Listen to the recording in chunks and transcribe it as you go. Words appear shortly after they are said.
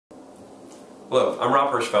Hello, I'm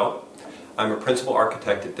Rob Hirschfeld. I'm a principal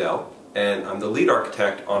architect at Dell, and I'm the lead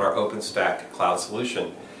architect on our OpenStack Cloud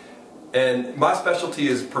Solution. And my specialty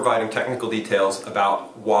is providing technical details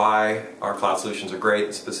about why our cloud solutions are great,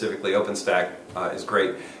 and specifically OpenStack is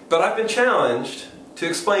great. But I've been challenged to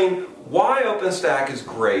explain why OpenStack is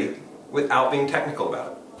great without being technical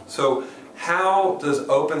about it. So how does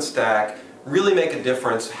OpenStack really make a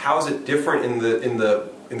difference? How is it different in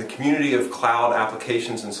the community of cloud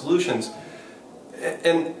applications and solutions?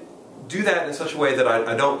 And do that in such a way that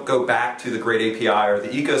I don't go back to the great API or the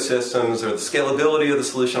ecosystems or the scalability of the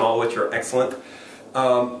solution, all of which are excellent,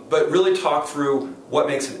 but really talk through what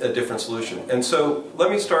makes it a different solution. And so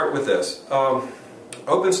let me start with this.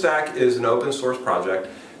 OpenStack is an open source project,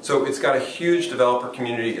 so it's got a huge developer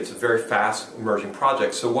community. It's a very fast emerging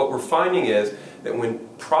project. So what we're finding is that when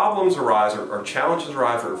problems arise or challenges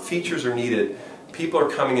arise or features are needed, people are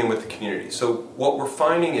coming in with the community. So what we're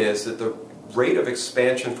finding is that the rate of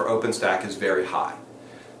expansion for OpenStack is very high.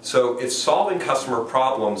 So it's solving customer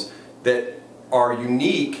problems that are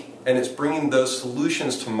unique, and it's bringing those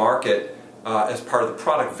solutions to market as part of the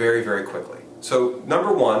product very, very quickly. So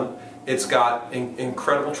number one, it's got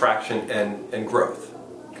incredible traction and growth.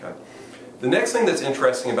 Okay. The next thing that's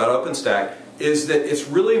interesting about OpenStack is that it's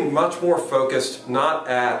really much more focused not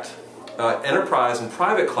at enterprise and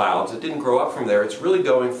private clouds. It didn't grow up from there. It's really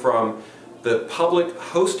going from the public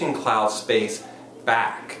hosting cloud space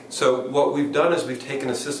back. So what we've done is we've taken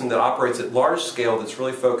a system that operates at large scale that's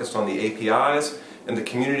really focused on the APIs and the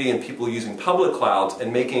community and people using public clouds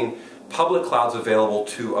and making public clouds available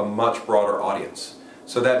to a much broader audience.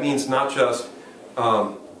 So that means not just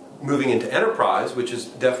moving into enterprise, which is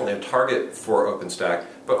definitely a target for OpenStack,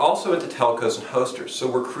 but also into telcos and hosters. So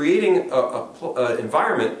we're creating an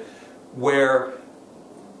environment where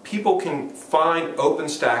people can find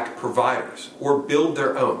OpenStack providers or build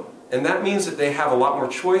their own. And that means that they have a lot more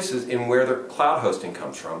choices in where their cloud hosting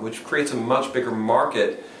comes from, which creates a much bigger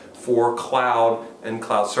market for cloud and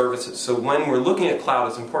cloud services. So when we're looking at cloud,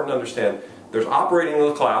 it's important to understand there's operating in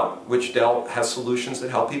the cloud, which Dell has solutions that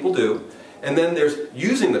help people do, and then there's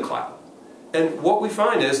using the cloud. And what we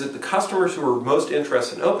find is that the customers who are most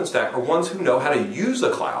interested in OpenStack are ones who know how to use a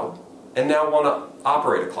cloud and now want to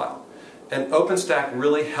operate a cloud. And OpenStack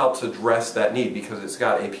really helps address that need because it's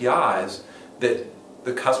got APIs that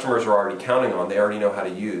the customers are already counting on. They already know how to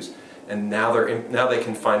use. And now they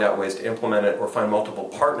can find out ways to implement it or find multiple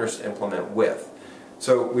partners to implement with.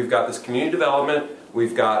 So we've got this community development,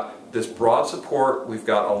 we've got this broad support, we've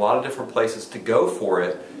got a lot of different places to go for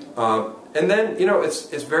it. And then, you know,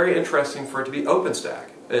 it's very interesting for it to be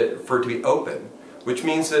OpenStack, for it to be open, which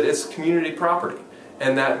means that it's community property.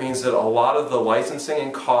 And that means that a lot of the licensing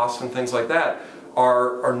and costs and things like that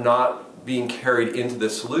are not being carried into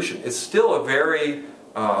this solution. It's still a very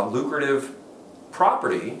lucrative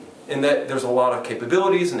property in that there's a lot of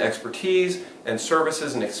capabilities and expertise and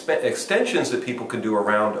services and extensions that people can do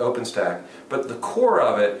around OpenStack, but the core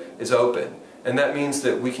of it is open. And that means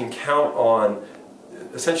that we can count on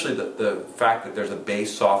essentially the fact that there's a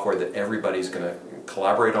base software that everybody's going to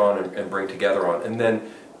collaborate on and bring together on. And then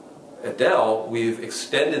at Dell, we've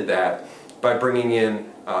extended that by bringing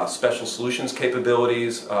in special solutions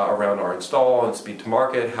capabilities around our install and speed to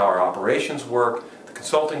market, how our operations work, the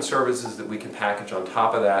consulting services that we can package on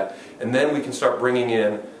top of that, and then we can start bringing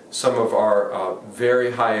in some of our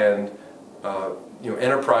very high-end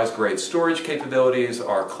enterprise-grade storage capabilities,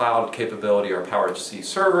 our cloud capability, our PowerHC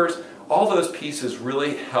servers. All those pieces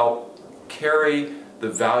really help carry the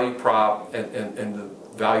value prop and the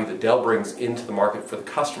value that Dell brings into the market for the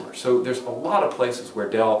customer. So there's a lot of places where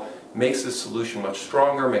Dell makes this solution much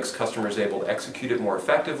stronger, makes customers able to execute it more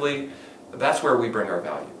effectively. That's where we bring our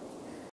value.